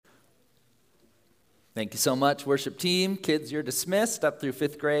Thank you so much, worship team. Kids, you're dismissed up through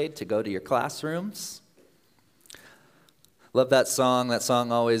 5th grade to go to your classrooms. Love that song. That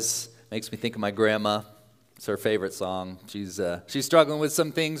song always makes me think of my grandma. It's her favorite song. She's struggling with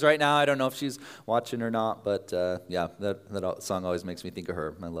some things right now. I don't know if she's watching or not, but that song always makes me think of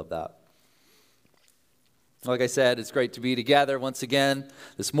her. I love that. Like I said, it's great to be together once again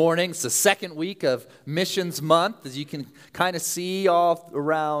this morning. It's the second week of Missions Month. As you can kind of see all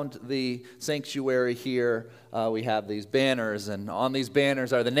around the sanctuary here, we have these banners, and on these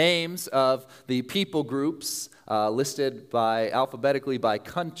banners are the names of the people groups listed alphabetically by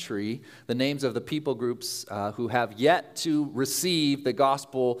country, the names of the people groups who have yet to receive the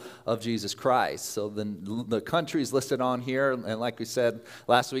gospel of Jesus Christ. So the countries listed on here, and like we said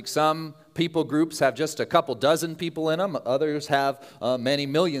last week, some people groups have just a couple dozen people in them. Others have many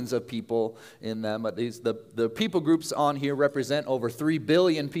millions of people in them. But the people groups on here represent over 3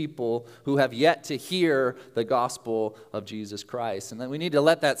 billion people who have yet to hear the gospel of Jesus Christ. And then we need to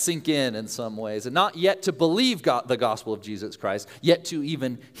let that sink in some ways. And not yet to believe the gospel of Jesus Christ, yet to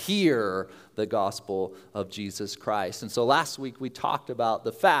even hear the gospel of Jesus Christ. And so last week we talked about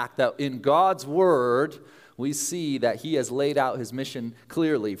the fact that in God's word, we see that he has laid out his mission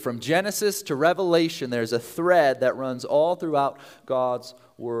clearly. From Genesis to Revelation, there's a thread that runs all throughout God's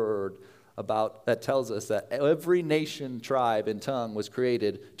word that tells us that every nation, tribe, and tongue was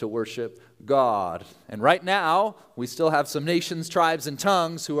created to worship God. And right now, we still have some nations, tribes, and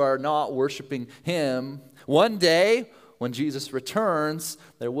tongues who are not worshiping him. One day, when Jesus returns,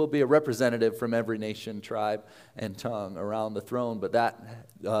 there will be a representative from every nation, tribe, and tongue around the throne. But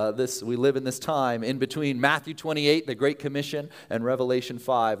we live in this time in between Matthew 28, the Great Commission, and Revelation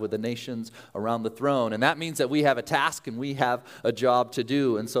 5 with the nations around the throne. And that means that we have a task and we have a job to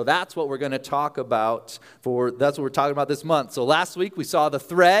do. And so that's what we're going to talk about that's what we're talking about this month. So last week we saw the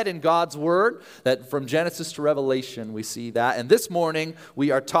thread in God's word, that from Genesis to Revelation we see that. And this morning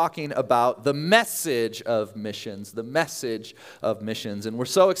we are talking about the message of missions, And we're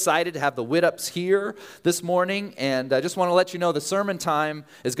so excited to have the Widdups here this morning. And I just want to let you know the sermon time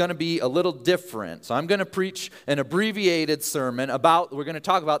is going to be a little different. So I'm going to preach an abbreviated sermon we're going to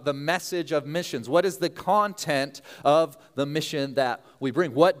talk about the message of missions. What is the content of the mission that we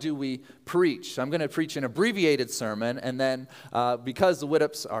bring? What do we preach? So I'm going to preach an abbreviated sermon, and then because the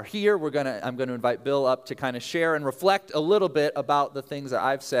Widdups are here, I'm going to invite Bill up to kind of share and reflect a little bit about the things that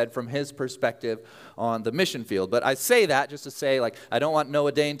I've said from his perspective on the mission field. But I say that just to say, I don't want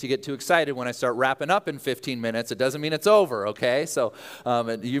Noah Dane to get too excited when I start wrapping up in 15 minutes. It doesn't mean it's over, okay? So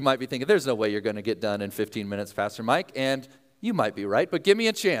you might be thinking, there's no way you're going to get done in 15 minutes, Pastor Mike, and you might be right, but give me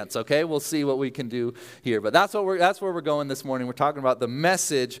a chance, okay? We'll see what we can do here. But that's where we're going this morning. We're talking about the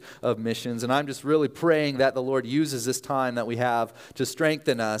message of missions, and I'm just really praying that the Lord uses this time that we have to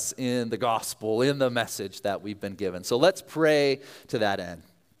strengthen us in the gospel, in the message that we've been given. So let's pray to that end.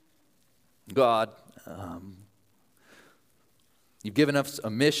 God, you've given us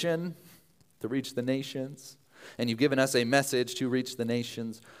a mission to reach the nations, and you've given us a message to reach the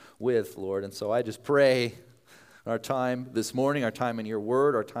nations with, Lord. And so I just pray our time this morning, our time in your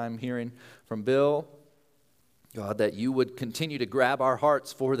word, our time hearing from Bill, God, that you would continue to grab our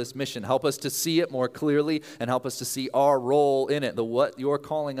hearts for this mission. Help us to see it more clearly and help us to see our role in it, what you're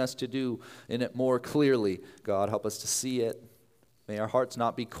calling us to do in it more clearly. God, help us to see it. May our hearts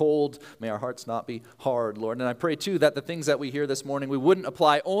not be cold. May our hearts not be hard, Lord. And I pray, too, that the things that we hear this morning, we wouldn't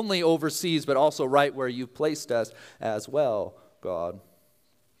apply only overseas, but also right where you've placed us as well, God.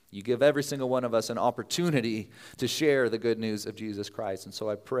 You give every single one of us an opportunity to share the good news of Jesus Christ. And so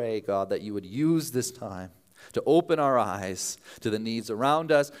I pray, God, that you would use this time to open our eyes to the needs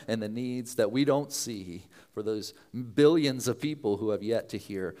around us and the needs that we don't see for those billions of people who have yet to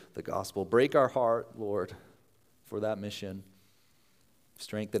hear the gospel. Break our heart, Lord, for that mission.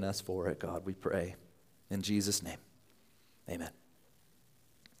 Strengthen us for it, God, we pray. In Jesus' name, amen.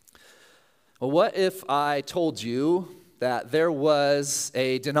 Well, what if I told you that there was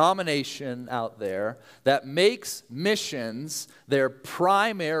a denomination out there that makes missions their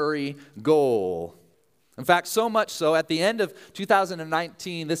primary goal? In fact, so much so, at the end of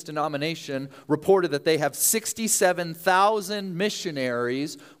 2019, this denomination reported that they have 67,000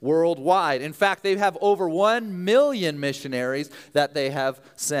 missionaries worldwide. In fact, they have over 1 million missionaries that they have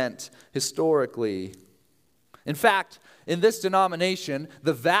sent historically. In fact, in this denomination,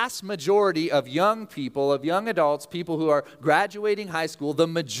 the vast majority of young people, of young adults, people who are graduating high school, the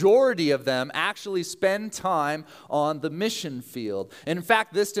majority of them actually spend time on the mission field. And in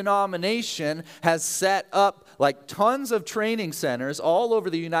fact, this denomination has set up like tons of training centers all over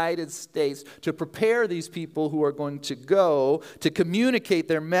the United States to prepare these people who are going to go to communicate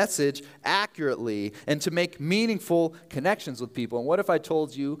their message accurately and to make meaningful connections with people. And what if I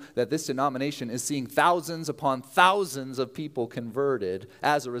told you that this denomination is seeing thousands upon thousands of people converted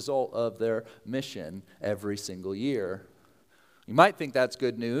as a result of their mission every single year? You might think that's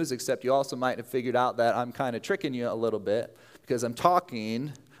good news, except you also might have figured out that I'm kind of tricking you a little bit, because I'm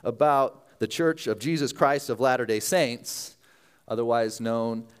talking about the Church of Jesus Christ of Latter-day Saints, otherwise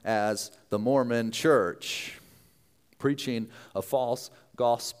known as the Mormon Church, preaching a false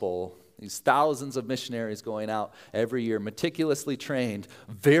gospel. These thousands of missionaries going out every year, meticulously trained,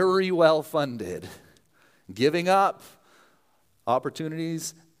 very well funded, giving up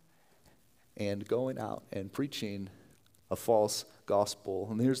opportunities and going out and preaching a false gospel.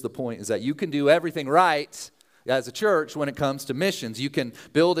 And here's the point, is that you can do everything right as a church when it comes to missions. You can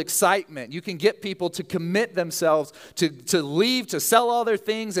build excitement. You can get people to commit themselves to leave, to sell all their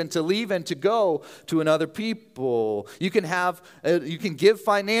things and to leave and to go to another people. You can give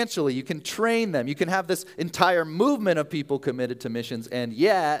financially. You can train them. You can have this entire movement of people committed to missions. And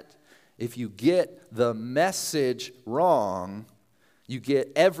yet, if you get the message wrong, you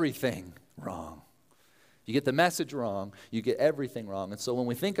get everything wrong. You get the message wrong, you get everything wrong. And so when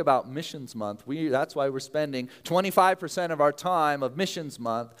we think about Missions Month, that's why we're spending 25% of our time of Missions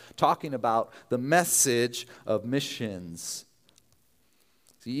Month talking about the message of missions.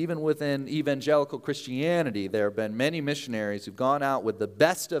 See, even within evangelical Christianity, there have been many missionaries who've gone out with the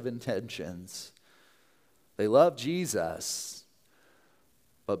best of intentions. They love Jesus,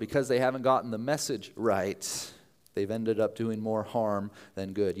 but because they haven't gotten the message right, they've ended up doing more harm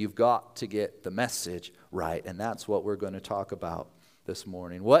than good. You've got to get the message right, and that's what we're going to talk about this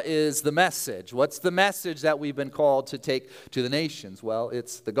morning. What is the message? What's the message that we've been called to take to the nations? Well,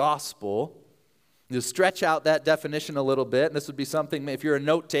 it's the gospel. You stretch out that definition a little bit, and this would be something, if you're a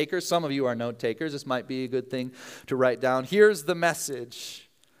note taker, some of you are note takers, this might be a good thing to write down. Here's the message,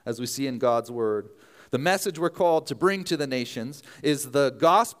 as we see in God's word. The message we're called to bring to the nations is the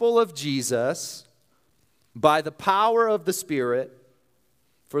gospel of Jesus by the power of the Spirit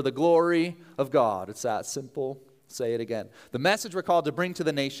for the glory of God. It's that simple. Say it again. The message we're called to bring to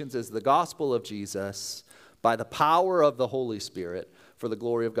the nations is the gospel of Jesus by the power of the Holy Spirit for the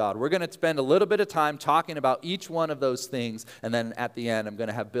glory of God. We're going to spend a little bit of time talking about each one of those things, and then at the end I'm going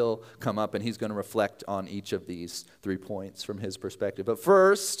to have Bill come up and he's going to reflect on each of these 3 points from his perspective. But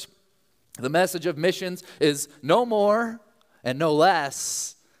first, the message of missions is no more and no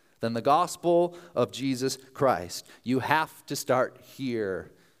less than the gospel of Jesus Christ. You have to start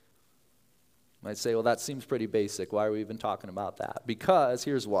here. You might say, well, that seems pretty basic. Why are we even talking about that? Because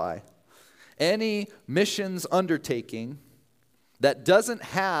here's why. Any missions undertaking that doesn't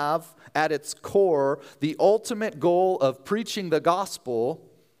have at its core the ultimate goal of preaching the gospel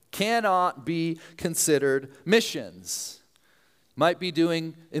cannot be considered missions. Might be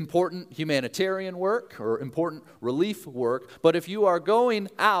doing important humanitarian work or important relief work, but if you are going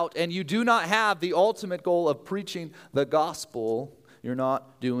out and you do not have the ultimate goal of preaching the gospel, you're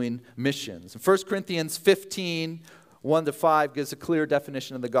not doing missions. 1 Corinthians 15, 1-5 gives a clear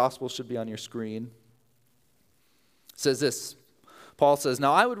definition of the gospel. Should be on your screen. It says this. Paul says,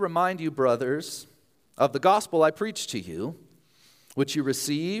 "Now I would remind you, brothers, of the gospel I preached to you, which you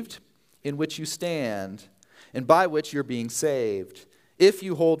received, in which you stand, and by which you're being saved, if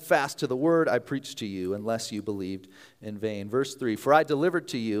you hold fast to the word I preached to you, unless you believed in vain." Verse 3, "For I delivered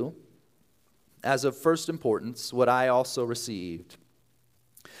to you, as of first importance, what I also received,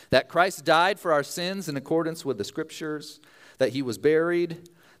 that Christ died for our sins in accordance with the Scriptures, that he was buried,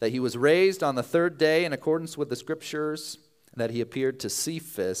 that he was raised on the third day in accordance with the Scriptures, and that he appeared to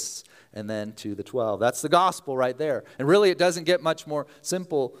Cephas and then to the 12. That's the gospel right there. And really it doesn't get much more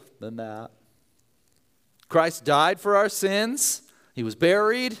simple than that. Christ died for our sins. He was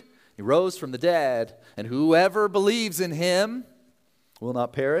buried. He rose from the dead. And whoever believes in him will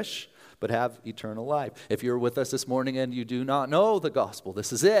not perish, but have eternal life. If you're with us this morning and you do not know the gospel,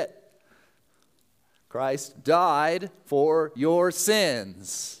 this is it. Christ died for your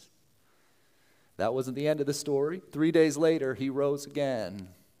sins. That wasn't the end of the story. 3 days later, he rose again,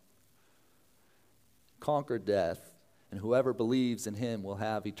 conquered death, and whoever believes in him will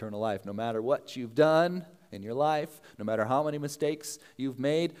have eternal life. No matter what you've done in your life, no matter how many mistakes you've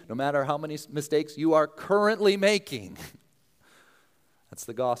made, no matter how many mistakes you are currently making, That's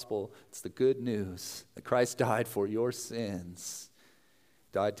the gospel. It's the good news that Christ died for your sins.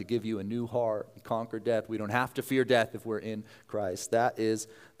 Died to give you a new heart and conquer death. We don't have to fear death if we're in Christ. That is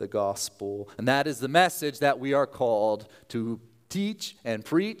the gospel. And that is the message that we are called to teach and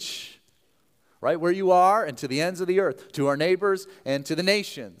preach right where you are and to the ends of the earth, to our neighbors and to the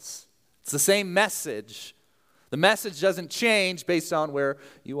nations. It's the same message. The message doesn't change based on where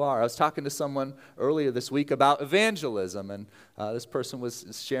you are. I was talking to someone earlier this week about evangelism, and this person was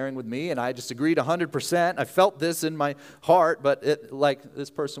sharing with me, and I just agreed 100%. I felt this in my heart, but like this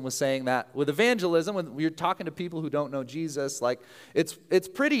person was saying that with evangelism, when you're talking to people who don't know Jesus, like it's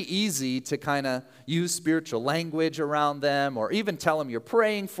pretty easy to kind of use spiritual language around them, or even tell them you're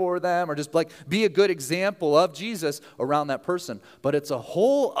praying for them, or just like be a good example of Jesus around that person. But it's a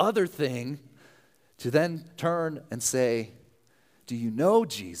whole other thing to then turn and say, do you know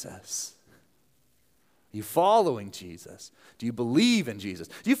Jesus? Are you following Jesus? Do you believe in Jesus?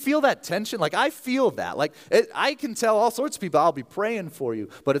 Do you feel that tension? Like I feel that. Like I can tell all sorts of people, I'll be praying for you.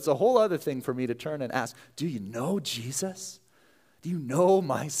 But it's a whole other thing for me to turn and ask, do you know Jesus? Do you know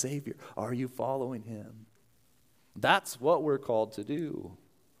my Savior? Are you following him? That's what we're called to do.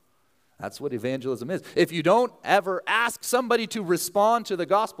 That's what evangelism is. If you don't ever ask somebody to respond to the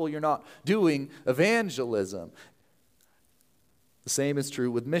gospel, you're not doing evangelism. The same is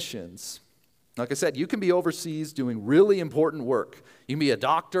true with missions. Like I said, you can be overseas doing really important work. You can be a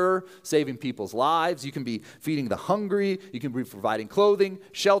doctor, saving people's lives. You can be feeding the hungry. You can be providing clothing,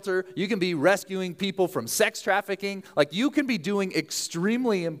 shelter. You can be rescuing people from sex trafficking. Like you can be doing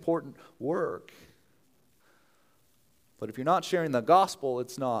extremely important work. But if you're not sharing the gospel,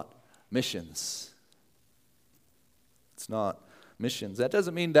 it's not missions. It's not missions. That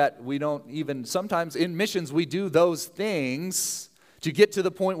doesn't mean that we don't even, sometimes in missions we do those things to get to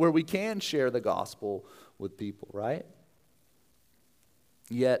the point where we can share the gospel with people, right?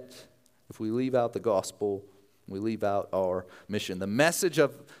 Yet, if we leave out the gospel, we leave out our mission. The message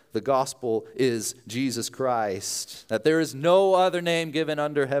of the gospel is Jesus Christ, that there is no other name given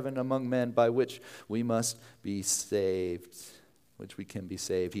under heaven among men by which we must be saved. Which we can be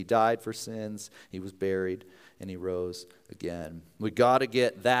saved. He died for sins, he was buried, and he rose again. We got to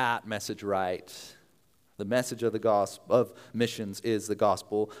get that message right. The message of the gospel of missions is the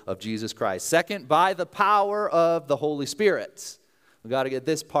gospel of Jesus Christ. Second, by the power of the Holy Spirit. We got to get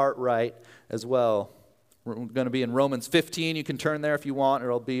this part right as well. We're going to be in Romans 15. You can turn there if you want, or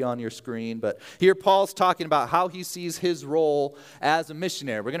it'll be on your screen. But here Paul's talking about how he sees his role as a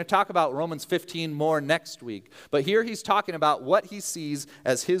missionary. We're going to talk about Romans 15 more next week. But here he's talking about what he sees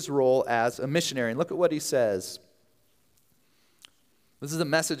as his role as a missionary. And look at what he says. This is the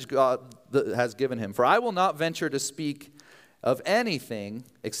message God has given him. For I will not venture to speak of anything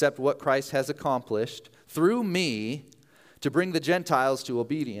except what Christ has accomplished through me to bring the Gentiles to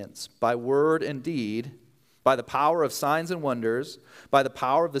obedience by word and deed, by the power of signs and wonders, by the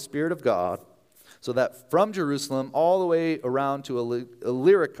power of the Spirit of God, so that from Jerusalem all the way around to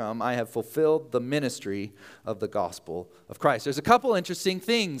Illyricum I have fulfilled the ministry of the gospel of Christ. There's a couple interesting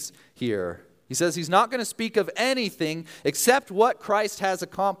things here. He says he's not going to speak of anything except what Christ has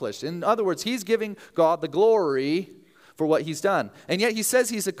accomplished. In other words, he's giving God the glory for what he's done. And yet he says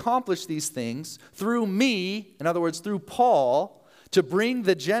he's accomplished these things through me, in other words, through Paul, to bring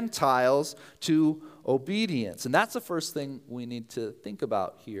the Gentiles to obedience. And that's the first thing we need to think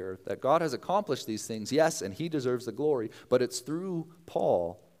about here, that God has accomplished these things, yes, and he deserves the glory, but it's through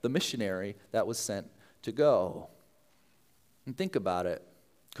Paul, the missionary, that was sent to go. And think about it.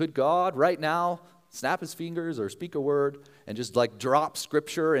 Could God right now snap his fingers or speak a word and just like drop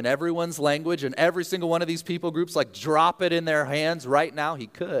scripture in everyone's language and every single one of these people groups, like drop it in their hands right now? He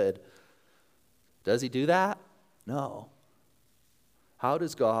could. Does he do that? No. How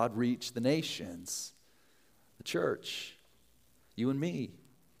does God reach the nations? The church. You and me.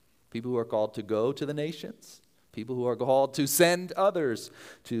 People who are called to go to the nations. People who are called to send others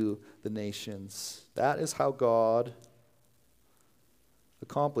to the nations. That is how God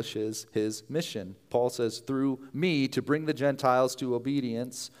accomplishes his mission. Paul says, through me to bring the Gentiles to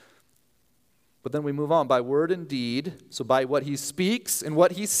obedience. But then we move on by word and deed. So by what he speaks and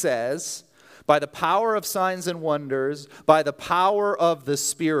what he says, by the power of signs and wonders, by the power of the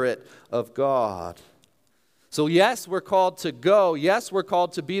Spirit of God. So yes, we're called to go. Yes, we're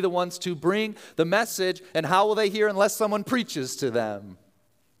called to be the ones to bring the message. And how will they hear unless someone preaches to them?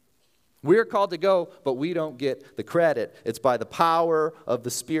 We're called to go, but we don't get the credit. It's by the power of the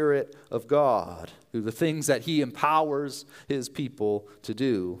Spirit of God, through the things that he empowers his people to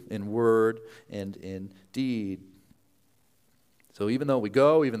do in word and in deed. So even though we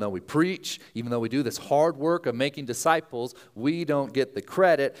go, even though we preach, even though we do this hard work of making disciples, we don't get the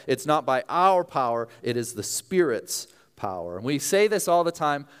credit. It's not by our power, it is the Spirit's power. And we say this all the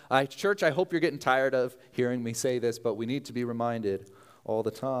time. Church, I hope you're getting tired of hearing me say this, but we need to be reminded all the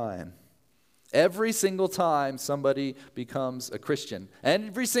time. Every single time somebody becomes a Christian,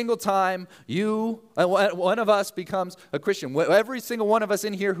 every single time one of us becomes a Christian, every single one of us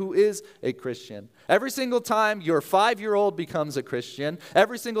in here who is a Christian, every single time your 5-year-old becomes a Christian,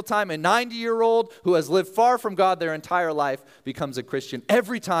 every single time a 90-year-old who has lived far from God their entire life becomes a Christian,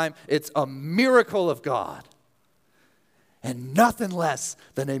 every time it's a miracle of God. And nothing less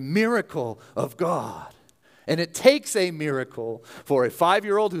than a miracle of God. And it takes a miracle for a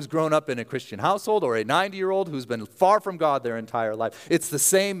 5-year-old who's grown up in a Christian household or a 90-year-old who's been far from God their entire life. It's the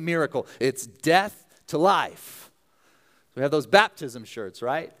same miracle. It's death to life. We have those baptism shirts,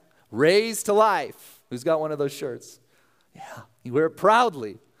 right? Raised to life. Who's got one of those shirts? Yeah, you wear it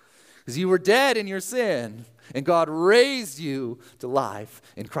proudly because you were dead in your sin and God raised you to life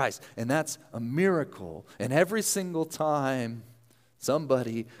in Christ. And that's a miracle. And every single time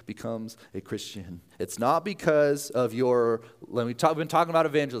somebody becomes a Christian, it's not because of we've been talking about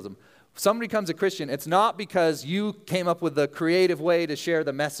evangelism. Somebody becomes a Christian, it's not because you came up with a creative way to share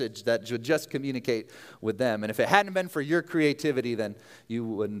the message that would just communicate with them. And if it hadn't been for your creativity, then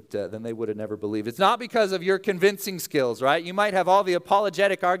then they would have never believed. It's not because of your convincing skills, right? You might have all the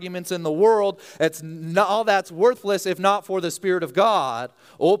apologetic arguments in the world. All that's worthless if not for the Spirit of God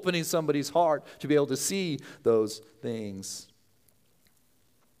opening somebody's heart to be able to see those things.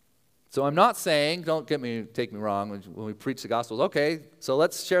 So I'm not saying, take me wrong, when we preach the gospel, okay, so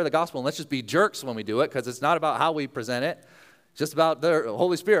let's share the gospel and let's just be jerks when we do it because it's not about how we present it. It's just about the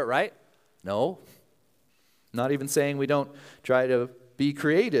Holy Spirit, right? No. Not even saying we don't try to be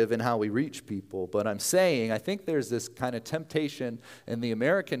creative in how we reach people, but I'm saying I think there's this kind of temptation in the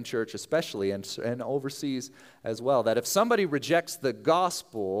American church especially and overseas as well, that if somebody rejects the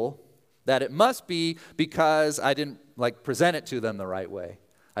gospel, that it must be because I didn't present it to them the right way.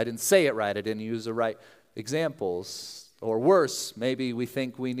 I didn't say it right. I didn't use the right examples. Or worse, maybe we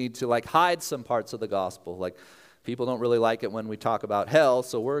think we need to hide some parts of the gospel. Like people don't really like it when we talk about hell,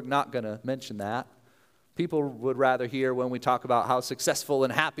 so we're not going to mention that. People would rather hear when we talk about how successful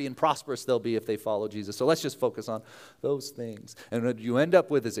and happy and prosperous they'll be if they follow Jesus. So let's just focus on those things. And what you end up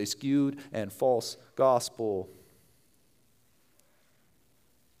with is a skewed and false gospel.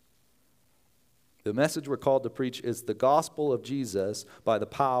 The message we're called to preach is the gospel of Jesus by the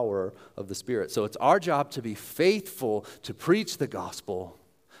power of the Spirit. So it's our job to be faithful to preach the gospel,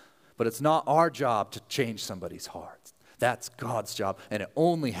 but it's not our job to change somebody's heart. That's God's job, and it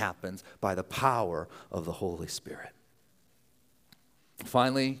only happens by the power of the Holy Spirit.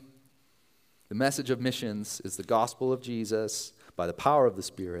 Finally, the message of missions is the gospel of Jesus by the power of the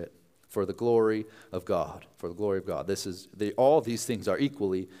Spirit, for the glory of God. For the glory of God. All these things are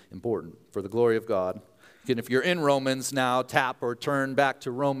equally important. For the glory of God. And if you're in Romans now, tap or turn back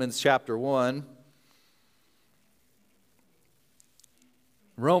to Romans chapter 1.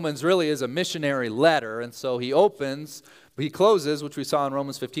 Romans really is a missionary letter, and so he closes, which we saw in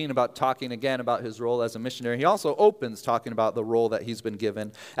Romans 15, about talking again about his role as a missionary. He also opens talking about the role that he's been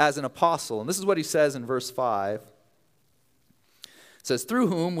given as an apostle. And this is what he says in verse 5. It says, through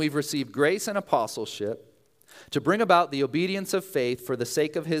whom we've received grace and apostleship to bring about the obedience of faith for the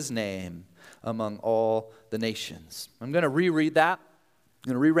sake of his name among all the nations. I'm going to reread that.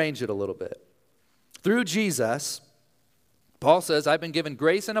 I'm going to rearrange it a little bit. Through Jesus, Paul says, I've been given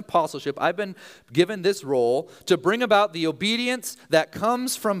grace and apostleship. I've been given this role to bring about the obedience that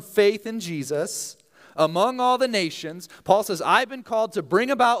comes from faith in Jesus among all the nations. Paul says, I've been called to bring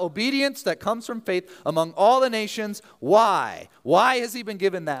about obedience that comes from faith among all the nations. Why? Why has he been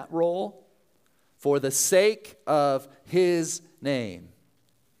given that role? For the sake of his name.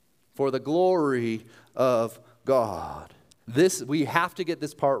 For the glory of God. We have to get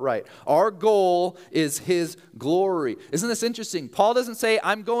this part right. Our goal is his glory. Isn't this interesting? Paul doesn't say,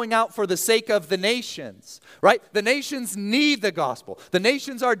 I'm going out for the sake of the nations, right? The nations need the gospel. The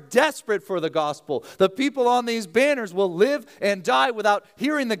nations are desperate for the gospel. The people on these banners will live and die without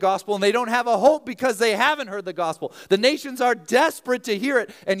hearing the gospel, and they don't have a hope because they haven't heard the gospel. The nations are desperate to hear it,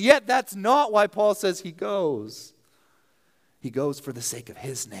 and yet that's not why Paul says he goes. He goes for the sake of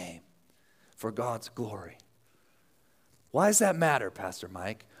his name, for God's glory. Why does that matter, Pastor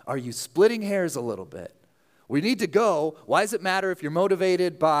Mike? Are you splitting hairs a little bit? We need to go. Why does it matter if you're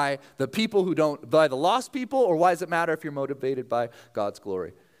motivated by the people by the lost people, or why does it matter if you're motivated by God's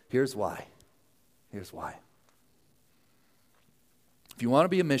glory? Here's why. Here's why. If you want to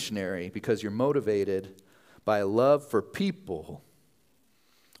be a missionary because you're motivated by a love for people,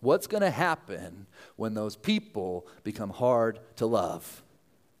 What's going to happen when those people become hard to love?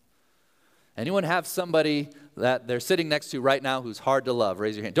 Anyone have somebody that they're sitting next to right now who's hard to love?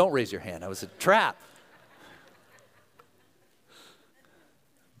 Raise your hand. Don't raise your hand. That was a trap.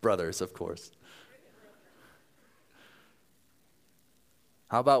 Brothers, of course.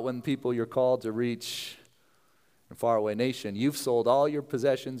 How about when people you're called to reach in a faraway nation, you've sold all your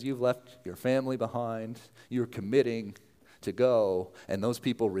possessions, you've left your family behind, you're committing to go, and those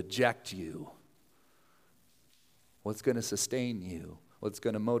people reject you? What's going to sustain you? What's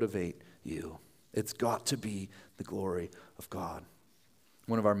going to motivate you? It's got to be the glory of God.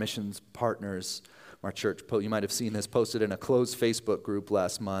 One of our missions partners, our church, you might have seen this, posted in a closed Facebook group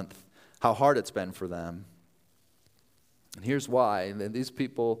last month how hard it's been for them. And here's why. And these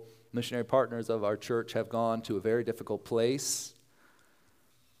people, missionary partners of our church, have gone to a very difficult place.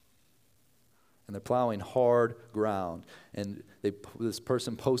 And they're plowing hard ground. And this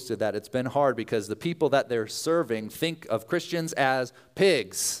person posted that it's been hard because the people that they're serving think of Christians as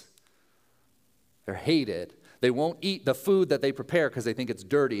pigs. They're hated. They won't eat the food that they prepare because they think it's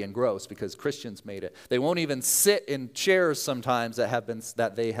dirty and gross because Christians made it. They won't even sit in chairs sometimes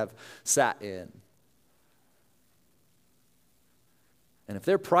that they have sat in. And if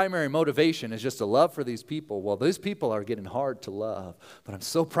their primary motivation is just a love for these people, well, these people are getting hard to love. But I'm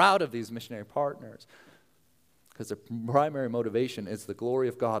so proud of these missionary partners because their primary motivation is the glory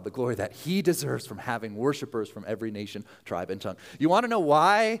of God, the glory that He deserves from having worshipers from every nation, tribe, and tongue. You want to know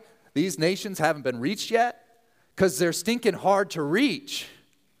why these nations haven't been reached yet? Because they're stinking hard to reach.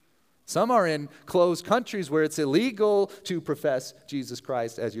 Some are in closed countries where it's illegal to profess Jesus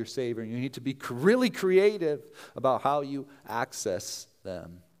Christ as your Savior. You need to be really creative about how you access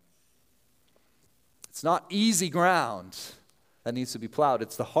them. It's not easy ground that needs to be plowed.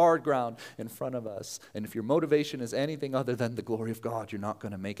 It's the hard ground in front of us. And if your motivation is anything other than the glory of God, you're not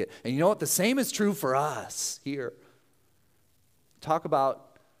going to make it. And you know what? The same is true for us here. Talk about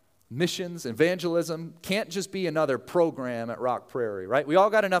missions, evangelism can't just be another program at Rock Prairie, right? We all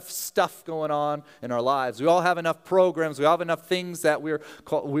got enough stuff going on in our lives. We all have enough programs. We all have enough things that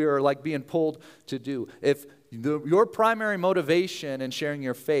we're like being pulled to do. If your primary motivation in sharing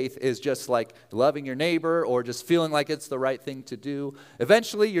your faith is just like loving your neighbor or just feeling like it's the right thing to do,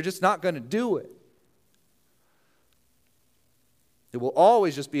 eventually you're just not going to do it. It will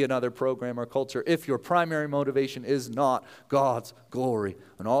always just be another program or culture if your primary motivation is not God's glory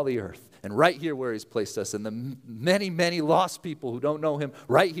on all the earth. And right here where He's placed us, and the many, many lost people who don't know Him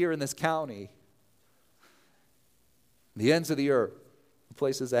right here in this county, the ends of the earth, the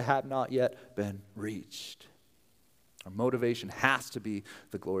places that have not yet been reached. Our motivation has to be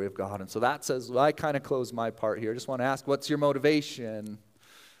the glory of God. And so that says, well, I kind of close my part here. I just want to ask, what's your motivation?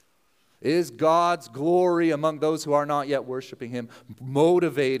 Is God's glory among those who are not yet worshiping Him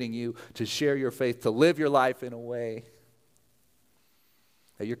motivating you to share your faith, to live your life in a way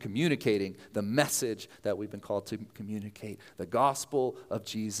that you're communicating the message that we've been called to communicate, the gospel of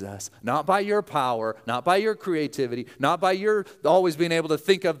Jesus, not by your power, not by your creativity, not by your always being able to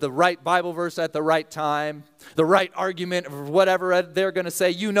think of the right Bible verse at the right time, the right argument, or whatever they're going to say.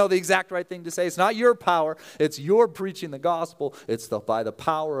 You know the exact right thing to say. It's not your power. It's your preaching the gospel. It's by the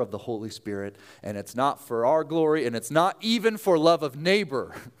power of the Holy Spirit, and it's not for our glory, and it's not even for love of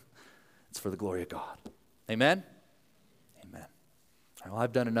neighbor. It's for the glory of God. Amen? Well,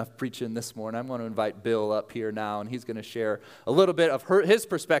 I've done enough preaching this morning. I'm going to invite Bill up here now, and he's going to share a little bit of his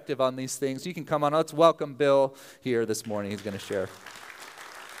perspective on these things. You can come on. Let's welcome Bill here this morning. He's going to share.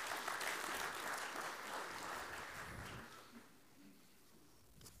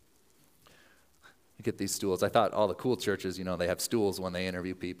 Get these stools. I thought all the cool churches, they have stools when they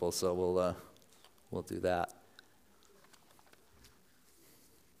interview people, so we'll do that.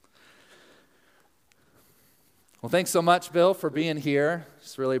 Well, thanks so much, Bill, for being here.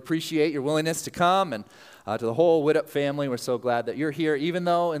 Just really appreciate your willingness to come, and to the whole Widup family, we're so glad that you're here, even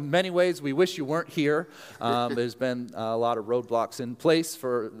though in many ways we wish you weren't here. There's been a lot of roadblocks in place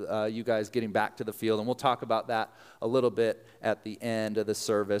for you guys getting back to the field, and we'll talk about that a little bit at the end of the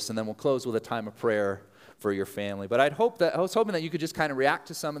service, and then we'll close with a time of prayer for your family. But I was hoping that you could just kind of react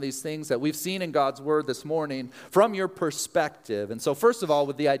to some of these things that we've seen in God's Word this morning from your perspective. And so first of all,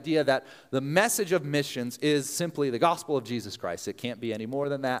 with the idea that the message of missions is simply the gospel of Jesus Christ. It can't be any more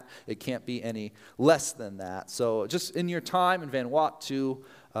than that. It can't be any less than that. So just in your time in Vanuatu,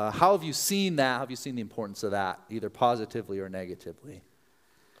 how have you seen that? How have you seen the importance of that, either positively or negatively?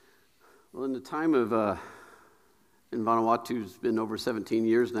 Well, in the time of, in Vanuatu, it's been over 17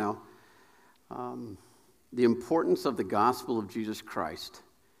 years now, the importance of the gospel of Jesus Christ,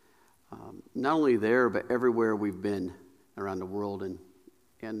 not only there, but everywhere we've been around the world. And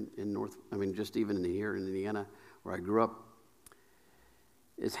and just even here in Indiana, where I grew up,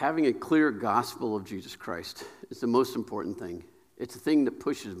 is having a clear gospel of Jesus Christ. It's the most important thing. It's the thing that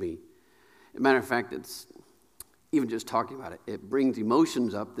pushes me. As a matter of fact, it's even just talking about it. It brings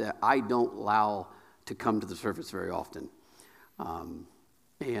emotions up that I don't allow to come to the surface very often.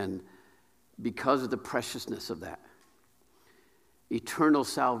 And because of the preciousness of that, eternal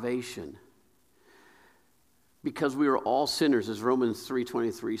salvation, because we are all sinners, as Romans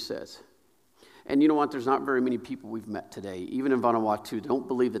 3:23 says. And you know what? There's not very many people we've met today, even in Vanuatu, don't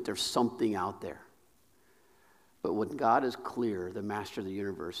believe that there's something out there. But when God is clear, the master of the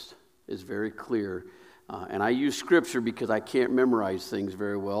universe is very clear. And I use scripture because I can't memorize things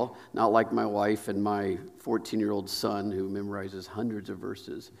very well, not like my wife and my 14-year-old son who memorizes hundreds of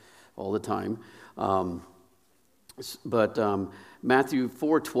verses all the time. But Matthew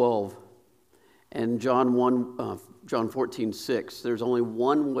 4:12 and John 14:6, there's only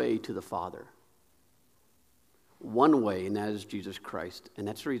one way to the Father. One way, and that is Jesus Christ. And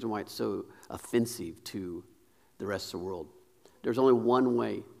that's the reason why it's so offensive to the rest of the world. There's only one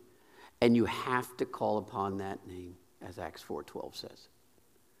way. And you have to call upon that name, as Acts 4:12 says.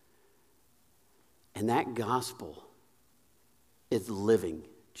 And that gospel is living.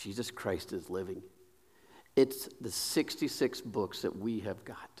 Jesus Christ is living. It's the 66 books that we have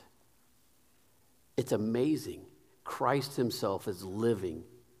got. It's amazing. Christ himself is living.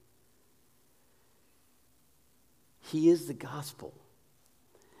 He is the gospel.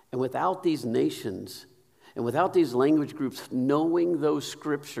 And without these nations, and without these language groups knowing those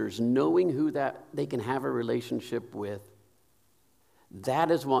scriptures, knowing who that they can have a relationship with,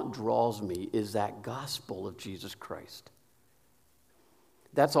 that is what draws me, is that gospel of Jesus Christ.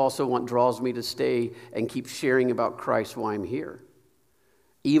 That's also what draws me to stay and keep sharing about Christ while I'm here.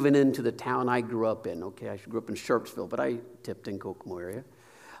 Even into the town I grew up in. Okay, I grew up in Sharpsville, but I tipped in Kokomo area.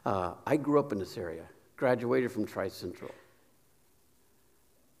 I grew up in this area, graduated from Tri-Central.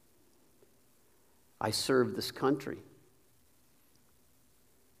 I served this country.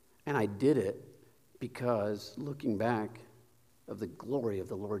 And I did it because, looking back, of the glory of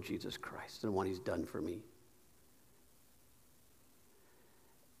the Lord Jesus Christ and what he's done for me.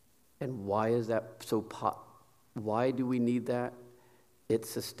 And why is that so why do we need that? It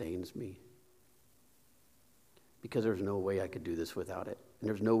sustains me. Because there's no way I could do this without it. And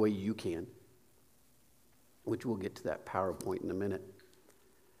there's no way you can. Which we'll get to that PowerPoint in a minute.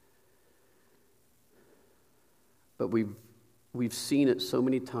 But we've seen it so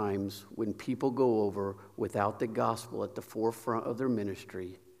many times when people go over without the gospel at the forefront of their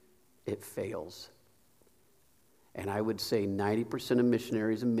ministry, it fails. And I would say 90% of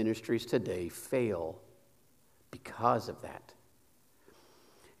missionaries and ministries today fail because of that.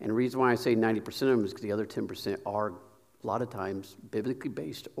 And the reason why I say 90% of them is because the other 10% are a lot of times biblically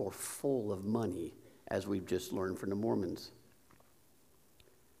based or full of money, as we've just learned from the Mormons.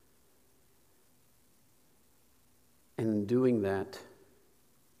 And in doing that,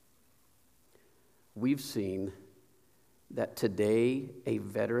 we've seen that today a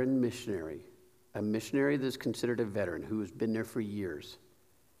veteran missionary, a missionary that's considered a veteran who has been there for years,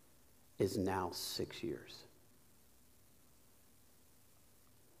 is now 6 years.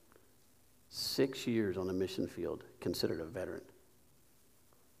 6 years on the mission field, considered a veteran.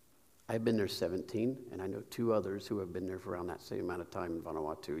 I've been there 17, and I know 2 others who have been there for around that same amount of time in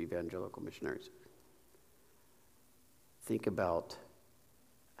Vanuatu, evangelical missionaries. Think about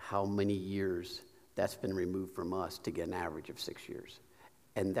how many years that's been removed from us to get an average of 6 years.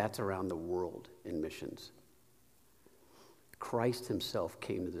 And that's around the world in missions. Christ himself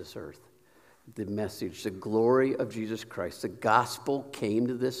came to this earth. The message, the glory of Jesus Christ, the gospel came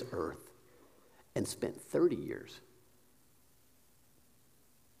to this earth and spent 30 years.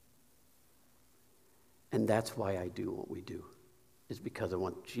 And that's why I do what we do, is because of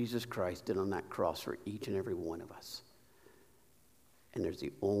what Jesus Christ did on that cross for each and every one of us. And there's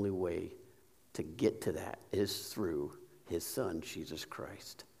the only way to get to that is through his son, Jesus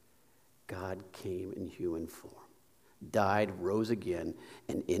Christ. God came in human form, died, rose again,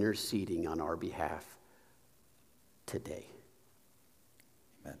 and interceding on our behalf today.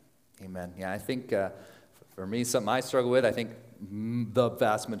 Amen. Amen. Yeah, I think for me, something I struggle with, I think the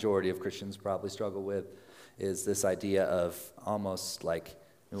vast majority of Christians probably struggle with, is this idea of almost like,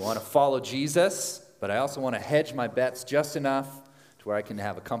 we want to follow Jesus, but I also want to hedge my bets just enough to where I can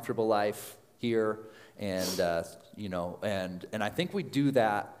have a comfortable life here, and and I think we do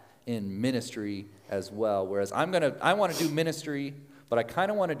that in ministry as well. Whereas I want to do ministry, but I kind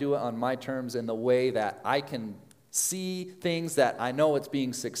of want to do it on my terms in the way that I can see things that I know it's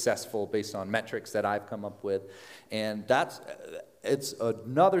being successful based on metrics that I've come up with, and it's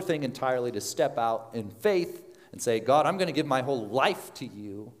another thing entirely to step out in faith and say, God, I'm going to give my whole life to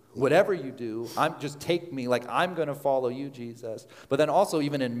you. Whatever you do, just take me, like I'm going to follow you, Jesus. But then also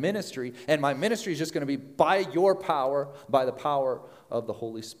even in ministry, and my ministry is just going to be by your power, by the power of the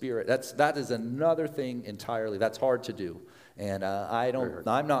Holy Spirit. That is another thing entirely. That's hard to do. And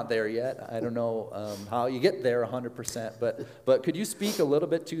I'm not there yet. I don't know how you get there 100%. But could you speak a little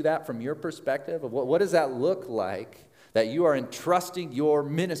bit to that from your perspective of what does that look like, that you are entrusting your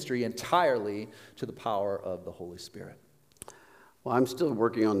ministry entirely to the power of the Holy Spirit? Well, I'm still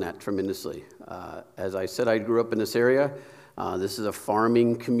working on that tremendously. As I said, I grew up in this area. This is a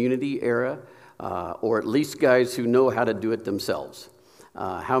farming community era, or at least guys who know how to do it themselves.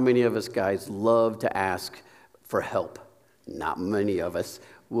 How many of us guys love to ask for help? Not many of us.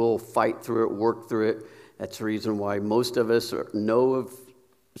 We'll fight through it, work through it. That's the reason why most of us know of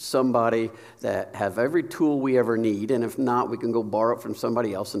somebody that have every tool we ever need, and if not, we can go borrow it from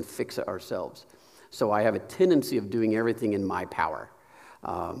somebody else and fix it ourselves. So I have a tendency of doing everything in my power.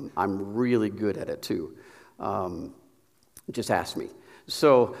 I'm really good at it too. Just ask me.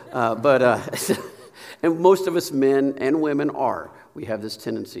 So, and most of us men and women are. We have this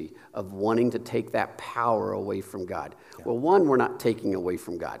tendency of wanting to take that power away from God. Yeah. Well, one, we're not taking away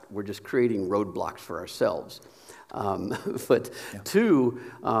from God. We're just creating roadblocks for ourselves. Two,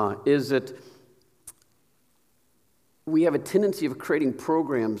 is that we have a tendency of creating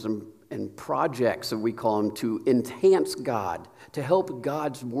programs and projects, and we call them, to enhance God, to help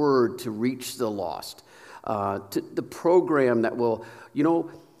God's word to reach the lost. To the program that will,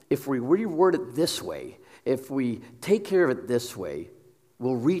 if we reword it this way, if we take care of it this way,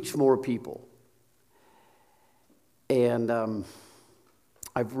 we'll reach more people. And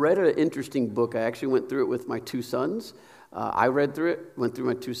I've read an interesting book. I actually went through it with my two sons. I read through it, went through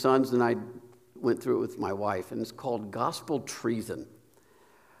my two sons, and I went through it with my wife, and it's called Gospel Treason.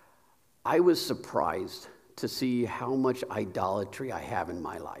 I was surprised to see how much idolatry I have in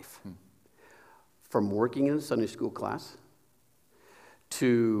my life. From working in a Sunday school class,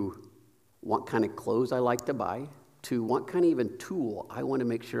 to what kind of clothes I like to buy, to what kind of even tool I want to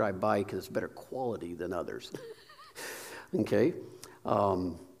make sure I buy because it's better quality than others. Okay?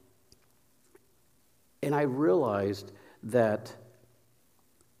 And I realized that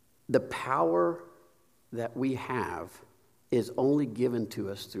the power that we have is only given to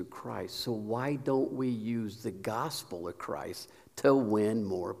us through Christ. So why don't we use the gospel of Christ to win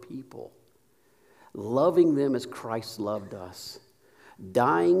more people? Loving them as Christ loved us.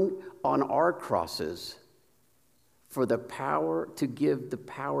 Dying on our crosses for the power to give the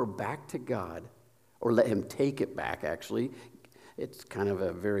power back to God, or let him take it back, actually. It's kind of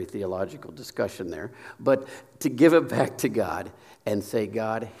a very theological discussion there. But to give it back to God and say,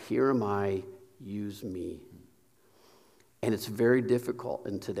 God, here am I, use me. And it's very difficult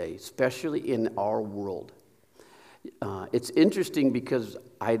in today, especially in our world. It's interesting because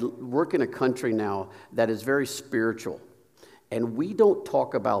I work in a country now that is very spiritual. And we don't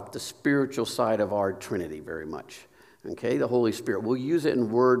talk about the spiritual side of our Trinity very much. Okay, the Holy Spirit. We'll use it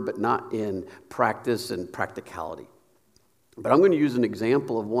in word, but not in practice and practicality. But I'm going to use an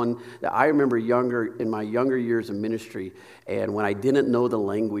example of one that I remember in my younger years of ministry, and when I didn't know the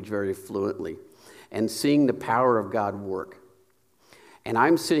language very fluently, and seeing the power of God work. And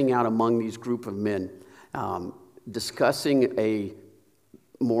I'm sitting out among these group of men, discussing a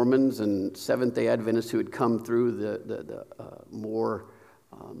Mormons and Seventh-day Adventists who had come through the more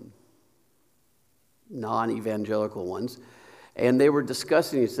non-evangelical ones. And they were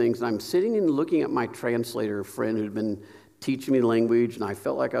discussing these things, and I'm sitting and looking at my translator friend who'd been teaching me language, and I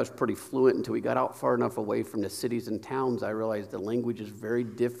felt like I was pretty fluent until we got out far enough away from the cities and towns. I realized the language is very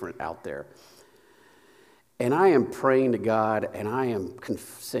different out there. And I am praying to God, and I am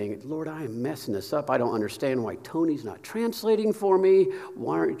saying, Lord, I am messing this up. I don't understand why Tony's not translating for me.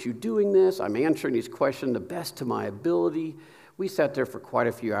 Why aren't you doing this? I'm answering these questions the best to my ability. We sat there for quite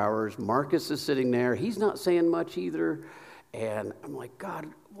a few hours. Marcus is sitting there. He's not saying much either. And I'm like, God,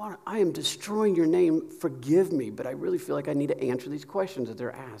 I am destroying your name. Forgive me, but I really feel like I need to answer these questions that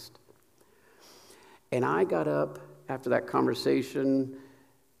they're asked. And I got up after that conversation,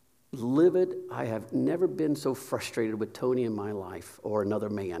 livid. I have never been so frustrated with Tony in my life or another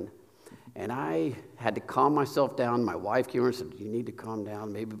man. And I had to calm myself down. My wife came over and said, you need to calm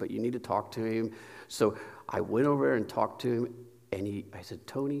down maybe, but you need to talk to him. So I went over there and talked to him, and I said,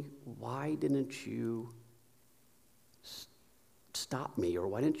 Tony, why didn't you stop me? Or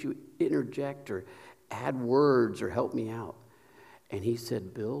why didn't you interject or add words or help me out? And he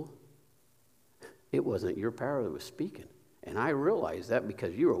said, Bill, it wasn't your power that was speaking. And I realized that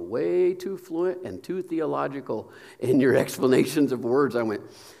because you were way too fluent and too theological in your explanations of words. I went,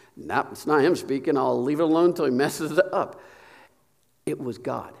 nope, it's not him speaking. I'll leave it alone until he messes it up. It was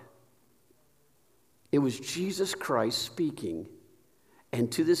God. It was Jesus Christ speaking.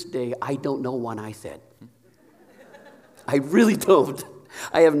 And to this day, I don't know what I said. I really don't.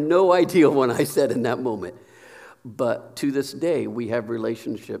 I have no idea what I said in that moment. But to this day, we have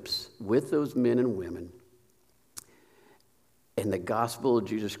relationships with those men and women. And the gospel of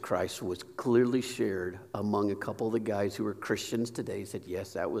Jesus Christ was clearly shared among a couple of the guys who were Christians today. Said,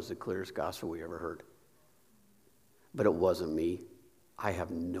 yes, that was the clearest gospel we ever heard. But it wasn't me. I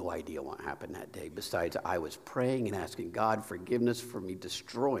have no idea what happened that day. Besides, I was praying and asking God forgiveness for me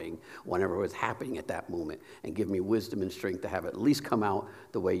destroying whatever was happening at that moment and give me wisdom and strength to have it at least come out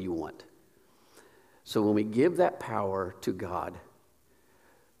the way you want. So when we give that power to God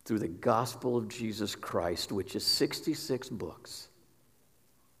through the gospel of Jesus Christ, which is 66 books,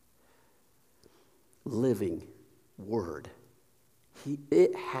 living word,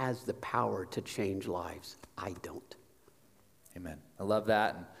 it has the power to change lives. I don't. Amen. I love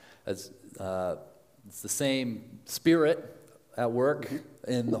that. And as, it's the same spirit at work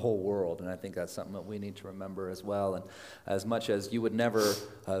in the whole world, and I think that's something that we need to remember as well. And as much as you would never,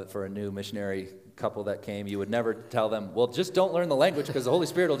 for a new missionary couple that came, you would never tell them, well, just don't learn the language because the Holy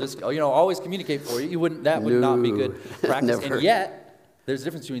Spirit will just, always communicate for you. You wouldn't. That would not be good practice. And yet, there's a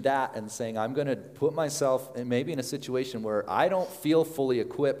difference between that and saying, I'm going to put myself maybe in a situation where I don't feel fully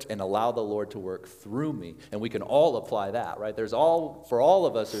equipped and allow the Lord to work through me. And we can all apply that, right? For all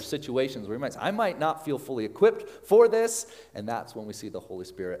of us, there's situations where I might not feel fully equipped for this, and that's when we see the Holy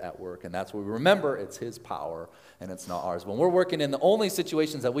Spirit at work. And that's where we remember it's His power and it's not ours. When we're working in the only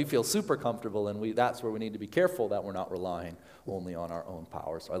situations that we feel super comfortable in, that's where we need to be careful that we're not relying only on our own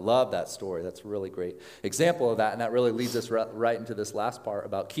power. So I love that story. That's a really great example of that, and that really leads us right into this last part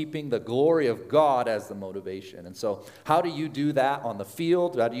about keeping the glory of God as the motivation. And so how do you do that on the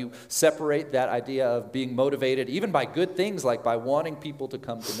field? How do you separate that idea of being motivated even by good things, like by wanting people to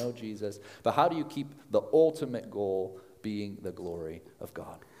come to know Jesus? But how do you keep the ultimate goal being the glory of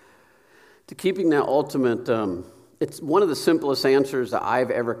God? To keeping that ultimate, it's one of the simplest answers that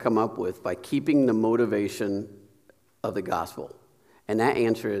I've ever come up with, by keeping the motivation of the gospel. And that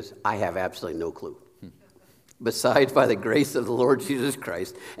answer is, I have absolutely no clue. Besides by the grace of the Lord Jesus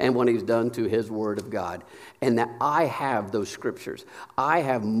Christ and what He's done to His Word of God. And that I have those scriptures. I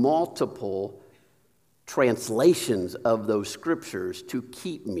have multiple translations of those scriptures to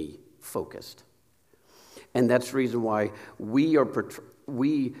keep me focused. And that's the reason why we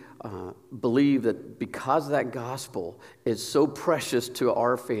believe that because that gospel is so precious to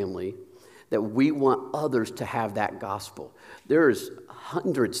our family, that we want others to have that gospel. There's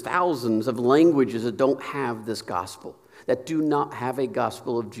hundreds, thousands of languages that don't have this gospel, that do not have a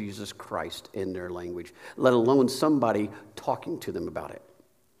gospel of Jesus Christ in their language, let alone somebody talking to them about it.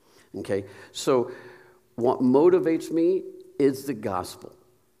 Okay? So what motivates me is the gospel.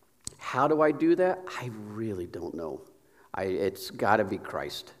 How do I do that? I really don't know. It's got to be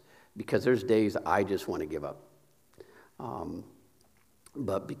Christ, because there's days I just want to give up.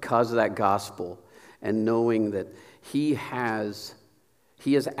 But because of that gospel and knowing that He has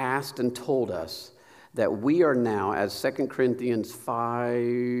asked and told us that we are now, as 2 Corinthians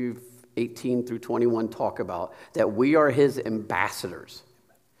 5:18 through 21 talk about, that we are His ambassadors.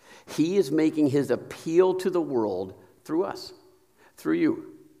 He is making His appeal to the world through us, through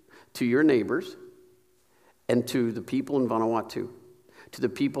you, to your neighbors, and to the people in Vanuatu, to the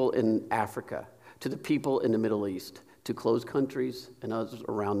people in Africa, to the people in the Middle East, to closed countries and others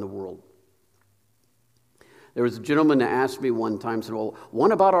around the world. There was a gentleman that asked me one time, said, well,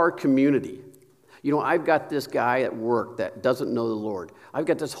 what about our community? I've got this guy at work that doesn't know the Lord. I've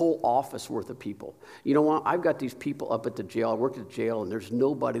got this whole office worth of people. You know what? I've got these people up at the jail. I work at the jail, and there's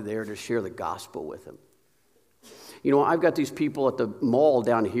nobody there to share the gospel with them. I've got these people at the mall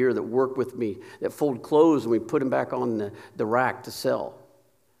down here that work with me, that fold clothes and we put them back on the rack to sell,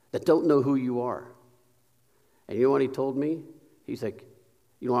 that don't know who you are. And you know what he told me? He's like,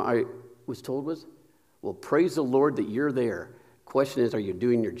 what I was told was, well, praise the Lord that you're there. Question is, are you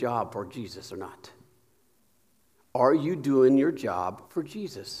doing your job for Jesus or not? Are you doing your job for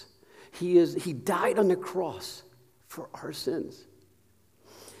Jesus? He died on the cross for our sins.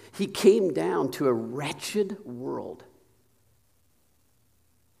 He came down to a wretched world,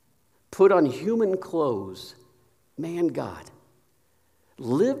 put on human clothes, man, God,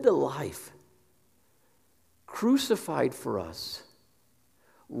 lived a life, crucified for us,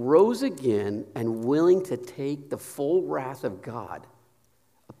 rose again, and willing to take the full wrath of God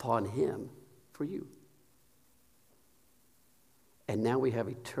upon Him for you. And now we have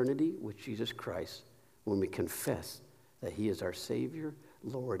eternity with Jesus Christ when we confess that he is our Savior,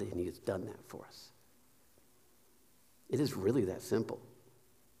 Lord, and he has done that for us. It is really that simple.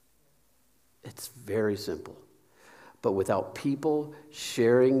 It's very simple. But without people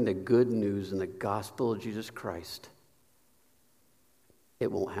sharing the good news and the gospel of Jesus Christ, it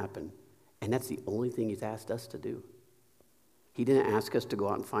won't happen. And that's the only thing he's asked us to do. He didn't ask us to go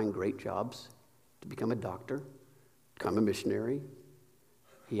out and find great jobs, to become a doctor, become a missionary.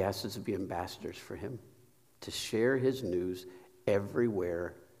 He asked us to be ambassadors for him, to share his news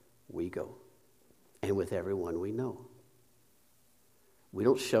everywhere we go and with everyone we know. We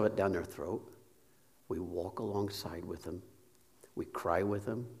don't shove it down their throat. We walk alongside with them. We cry with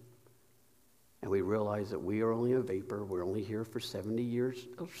them. And we realize that we are only a vapor. We're only here for 70 years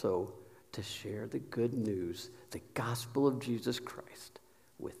or so to share the good news, the gospel of Jesus Christ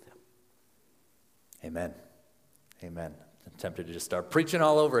with them. Amen. Amen. I'm tempted to just start preaching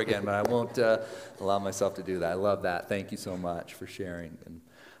all over again, but I won't allow myself to do that. I love that. Thank you so much for sharing. And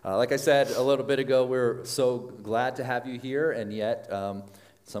like I said a little bit ago, we're so glad to have you here, and yet in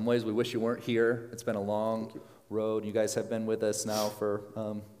some ways we wish you weren't here. It's been a long road. You guys have been with us now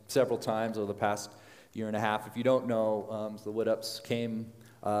for several times over the past year and a half. If you don't know, the Wood-Ups came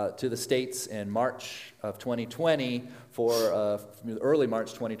to the States in March of 2020 early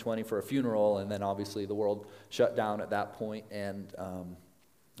March 2020 for a funeral, and then obviously the world shut down at that point. And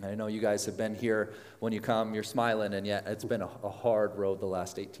I know you guys have been here. When you come, you're smiling, and yet it's been a hard road the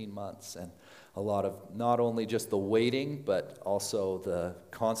last 18 months, and a lot of not only just the waiting, but also the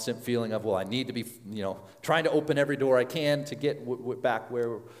constant feeling of, well, I need to be, trying to open every door I can to get back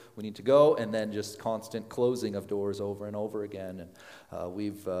where we need to go, and then just constant closing of doors over and over again. And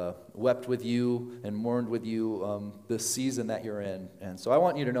we've wept with you and mourned with you this season that you're in. And so I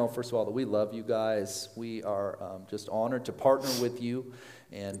want you to know, first of all, that we love you guys. We are just honored to partner with you,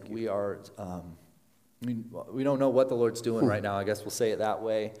 and we are, we don't know what the Lord's doing right now. I guess we'll say it that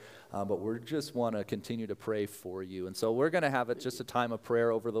way. But we just want to continue to pray for you. And so we're going to have just a time of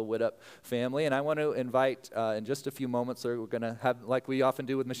prayer over the Wood-Up family. And I want to invite, in just a few moments, we're going to have, like we often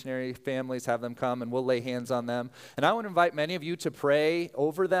do with missionary families, have them come and we'll lay hands on them. And I want to invite many of you to pray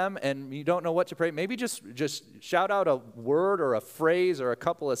over them. And you don't know what to pray, maybe just shout out a word or a phrase or a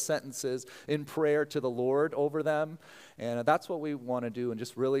couple of sentences in prayer to the Lord over them. And that's what we want to do, and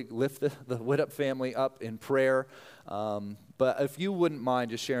just really lift the Wood-Up family up in prayer. But if you wouldn't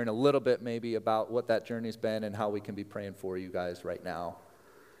mind just sharing a little bit maybe about what that journey's been and how we can be praying for you guys right now.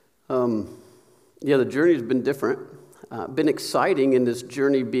 The journey's been different. Been exciting in this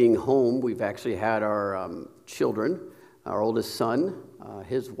journey being home. We've actually had our children, our oldest son,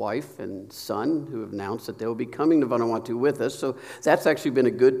 his wife and son, who have announced that they'll be coming to Vanuatu with us. So that's actually been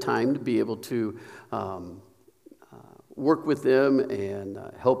a good time to be able to work with them and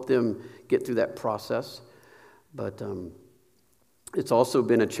help them get through that process. But it's also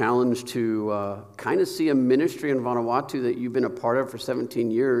been a challenge to kind of see a ministry in Vanuatu that you've been a part of for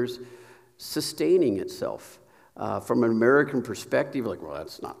 17 years sustaining itself. From an American perspective, like, well,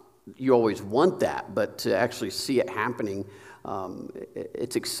 that's not, you always want that, but to actually see it happening,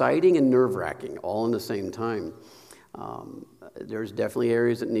 it's exciting and nerve-wracking all in the same time. There's definitely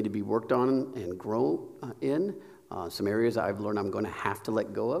areas that need to be worked on and grow in. Some areas I've learned I'm going to have to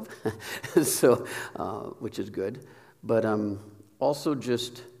let go of, so which is good. But also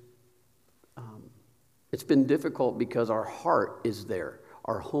just, it's been difficult because our heart is there,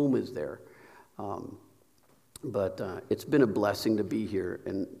 our home is there. But it's been a blessing to be here,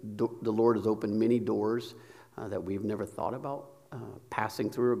 and the Lord has opened many doors that we've never thought about passing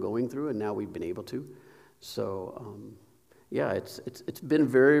through or going through, and now we've been able to. So. It's been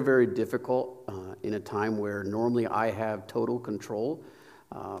very, very difficult in a time where normally I have total control.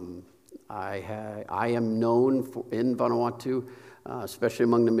 I am known in Vanuatu, especially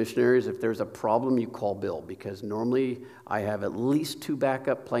among the missionaries, if there's a problem, you call Bill, because normally I have at least 2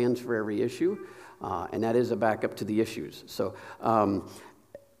 backup plans for every issue, and that is a backup to the issues. So,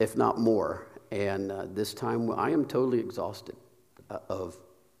 if not more. And this time I am totally exhausted of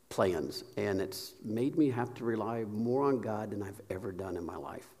plans, and it's made me have to rely more on God than I've ever done in my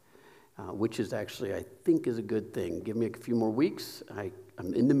life, which is actually, I think, is a good thing. Give me a few more weeks.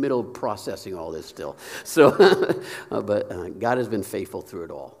 I'm in the middle of processing all this still. So, but God has been faithful through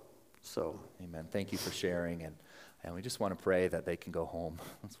it all. So, amen. Thank you for sharing, and we just want to pray that they can go home.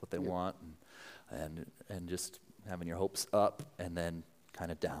 That's what they want, and just having your hopes up, and then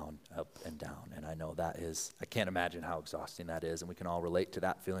kind of down, up and down. And I know that is, I can't imagine how exhausting that is. And we can all relate to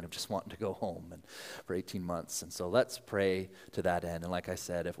that feeling of just wanting to go home and for 18 months. And so let's pray to that end. And like I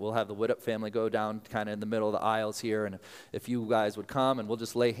said, if we'll have the Widup family go down kind of in the middle of the aisles here, and if you guys would come and we'll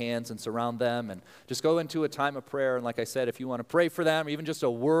just lay hands and surround them and just go into a time of prayer. And like I said, if you want to pray for them, even just a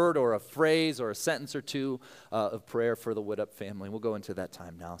word or a phrase or a sentence or two of prayer for the Widup family, we'll go into that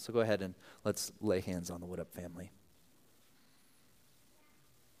time now. So go ahead and let's lay hands on the Widup family.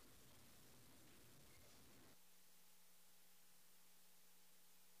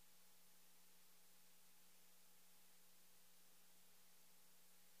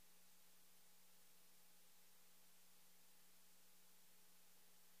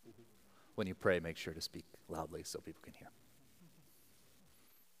 When you pray, make sure to speak loudly so people can hear.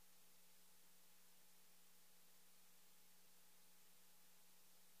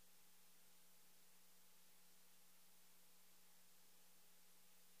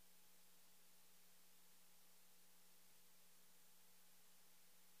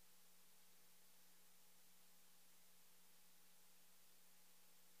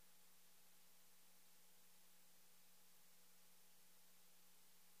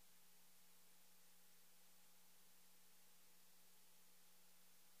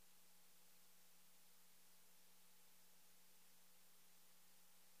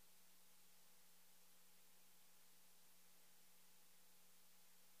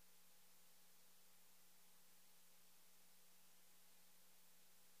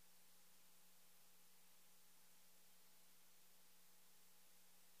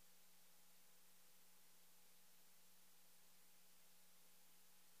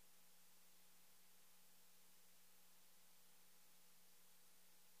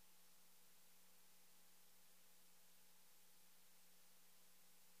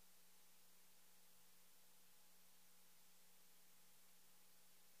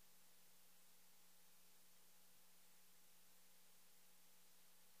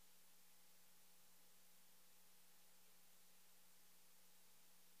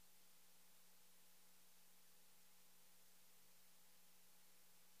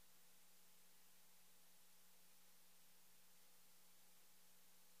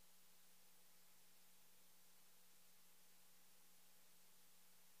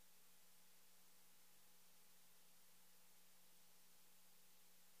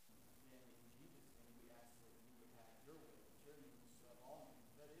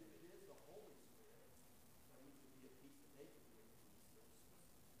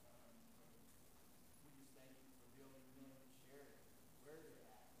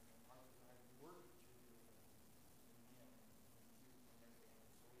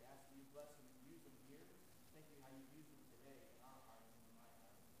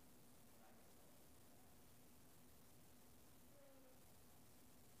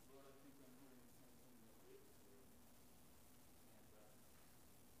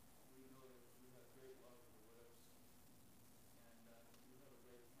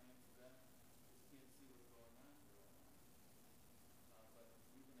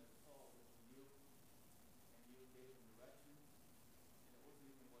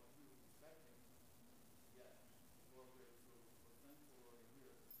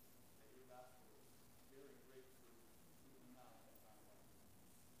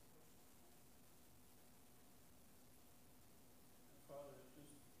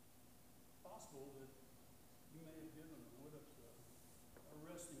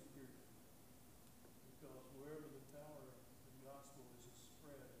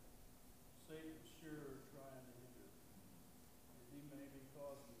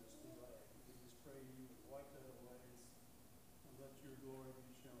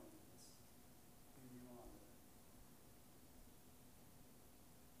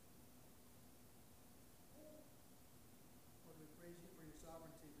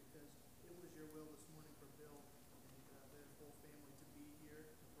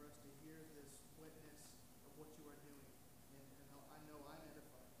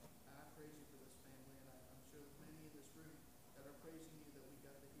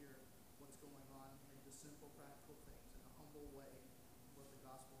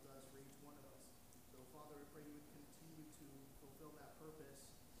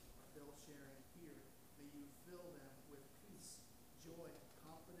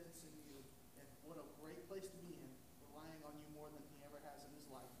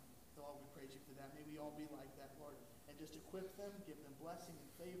 Just equip them, give them blessing and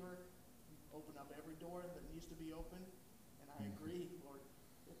favor, open up every door that needs to be opened. And I agree, Lord,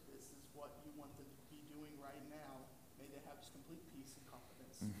 if this is what you want them to be doing right now, may they have just complete peace and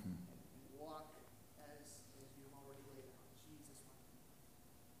confidence and walk as you've already laid out. In Jesus' name.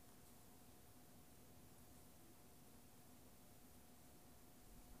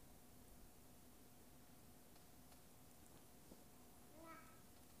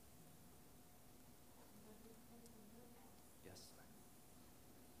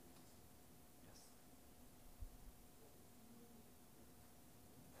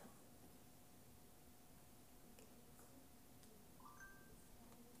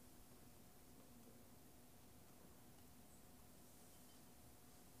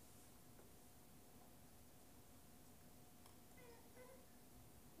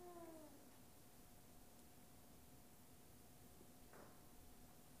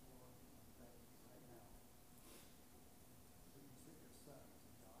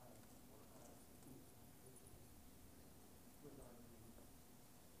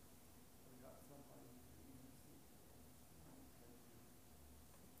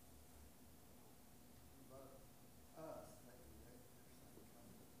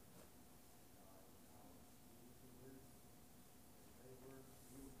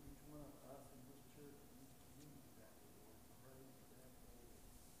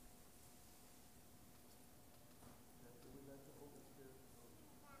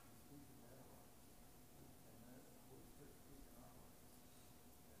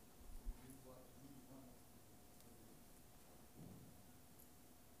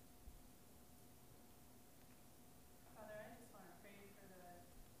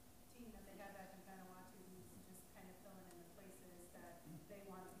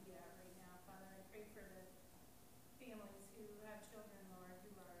 families who have children, Lord,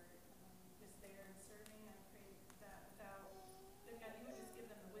 who are just there and serving. I pray that without, that God, you would just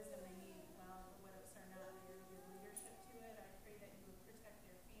give them the wisdom they need while the widows are not there to give leadership to it. I pray that you would protect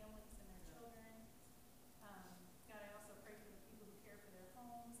their families and their children. God, I also pray for the people who care for their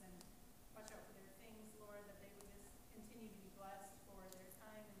homes and watch out for their things, Lord, that they would just continue to be blessed for their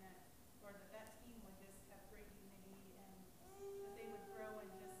time, and that, Lord, that team would just have great unity, and that they would grow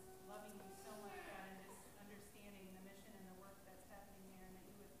in just loving you so much, God, and just understanding the mission and the work that's happening there, and that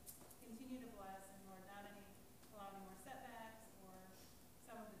you would continue to bless, and Lord, not allow any more setbacks or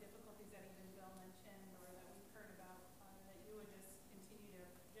some of the difficulties that even Bill mentioned or that we've heard about, Father, that you would just continue to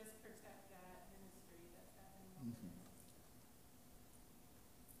just protect that ministry that's happening over there.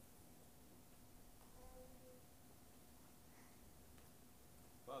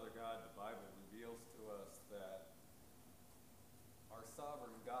 Father God, the Bible reveals to us that our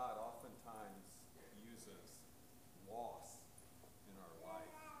sovereign God oftentimes uses loss in our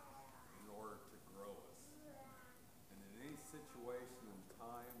life in order to grow us. And in any situation and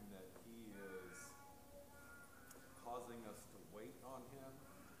time that He is causing us to wait on Him,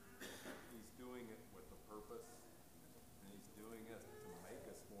 He's doing it with a purpose, and He's doing it to make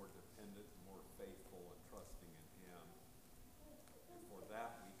us more dependent, more faithful, and trusting in Him. And for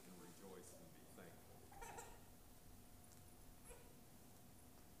that we can rejoice and be thankful.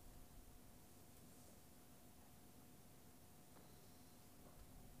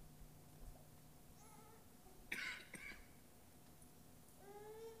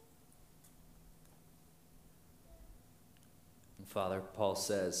 And Father, Paul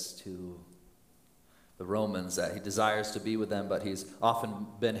says to the Romans that he desires to be with them, but he's often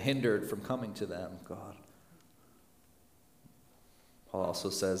been hindered from coming to them, God. Paul also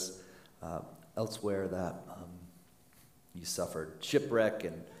says elsewhere that you suffered shipwreck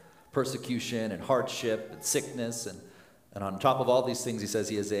and persecution and hardship and sickness. And on top of all these things, he says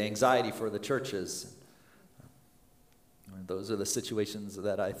he has anxiety for the churches. And those are the situations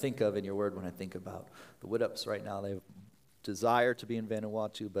that I think of in your word when I think about the Widows right now. They desire to be in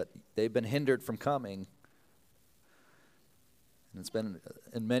Vanuatu, but they've been hindered from coming. And it's been,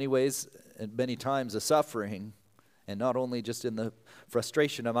 in many ways, and many times, a suffering. And not only just in the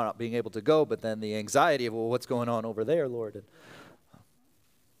frustration of not being able to go, but then the anxiety of, well, what's going on over there, Lord?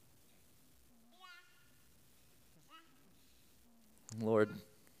 And, Lord,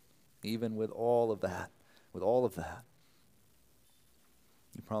 even with all of that,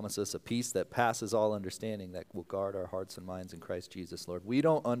 you promise us a peace that passes all understanding that will guard our hearts and minds in Christ Jesus, Lord. We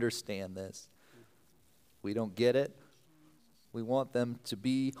don't understand this. We don't get it. We want them to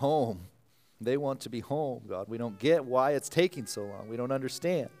be home. They want to be home, God. We don't get why it's taking so long. We don't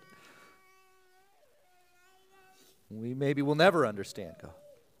understand. We maybe will never understand, God.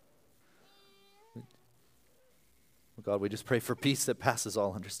 God, we just pray for peace that passes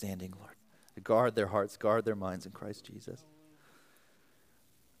all understanding, Lord. To guard their hearts, guard their minds in Christ Jesus.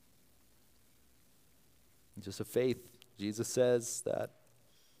 Just a faith. Jesus says that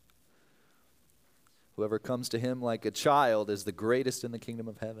whoever comes to him like a child is the greatest in the kingdom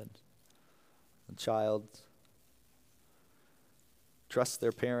of heaven. A child trusts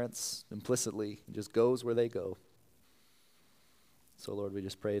their parents implicitly and just goes where they go. So, Lord, we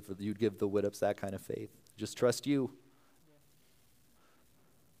just pray that you'd give the Widows that kind of faith. Just trust you.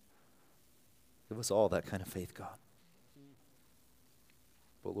 Give us all that kind of faith, God.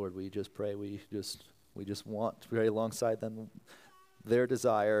 But, Lord, we just pray, we just want to pray alongside them their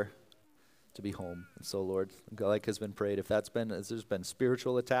desire to be home. And so, Lord, like has been prayed, if there's been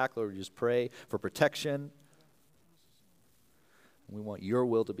spiritual attack, Lord, we just pray for protection. We want your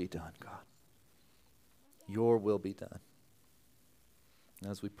will to be done, God. Your will be done. And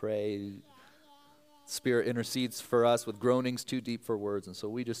as we pray, Spirit intercedes for us with groanings too deep for words. And so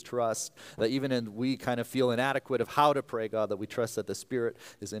we just trust that even when we kind of feel inadequate of how to pray, God, that we trust that the Spirit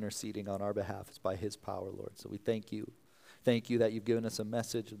is interceding on our behalf. It's by his power, Lord. So we thank you. Thank you that you've given us a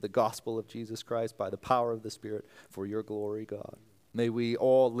message of the gospel of Jesus Christ by the power of the Spirit for your glory, God. May we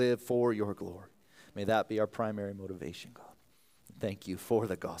all live for your glory. May that be our primary motivation, God. Thank you for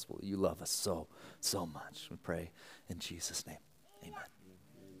the gospel. You love us so, so much. We pray in Jesus' name. Amen.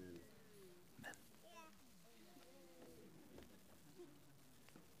 Amen.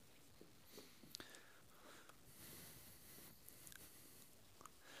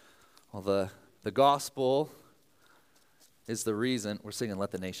 Well, the gospel is the reason we're singing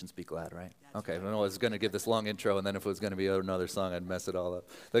Let the Nations Be Glad, right? Okay, I know I was going to give this long intro, and then if it was going to be another song, I'd mess it all up.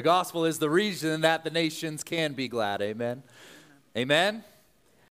 The gospel is the reason that the nations can be glad, amen? Amen?